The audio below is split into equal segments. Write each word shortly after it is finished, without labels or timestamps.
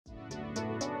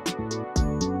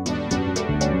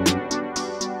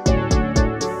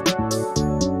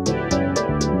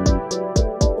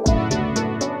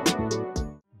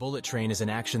Bullet Train is an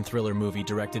action thriller movie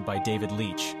directed by David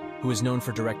Leitch, who is known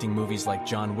for directing movies like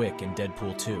John Wick and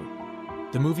Deadpool 2.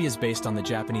 The movie is based on the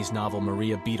Japanese novel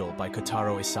Maria Beetle by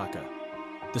Kotaro Isaka.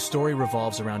 The story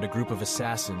revolves around a group of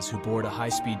assassins who board a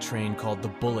high-speed train called the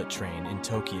Bullet Train in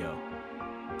Tokyo.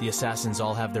 The assassins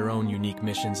all have their own unique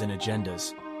missions and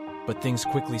agendas, but things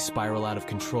quickly spiral out of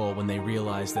control when they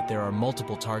realize that there are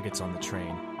multiple targets on the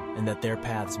train and that their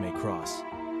paths may cross.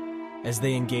 As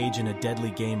they engage in a deadly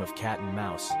game of cat and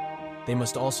mouse, they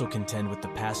must also contend with the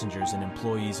passengers and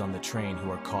employees on the train who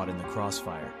are caught in the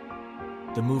crossfire.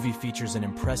 The movie features an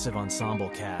impressive ensemble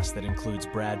cast that includes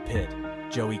Brad Pitt,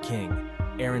 Joey King,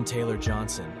 Aaron Taylor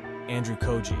Johnson, Andrew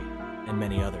Koji, and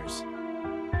many others.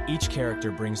 Each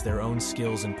character brings their own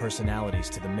skills and personalities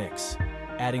to the mix,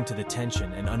 adding to the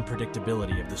tension and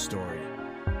unpredictability of the story.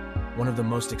 One of the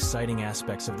most exciting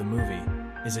aspects of the movie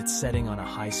is its setting on a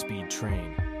high-speed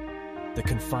train. The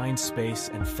confined space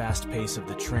and fast pace of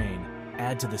the train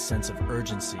add to the sense of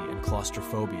urgency and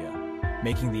claustrophobia,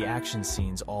 making the action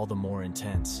scenes all the more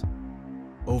intense.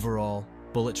 Overall,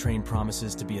 Bullet Train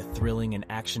promises to be a thrilling and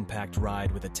action-packed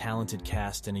ride with a talented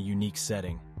cast and a unique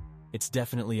setting. It's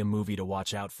definitely a movie to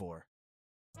watch out for.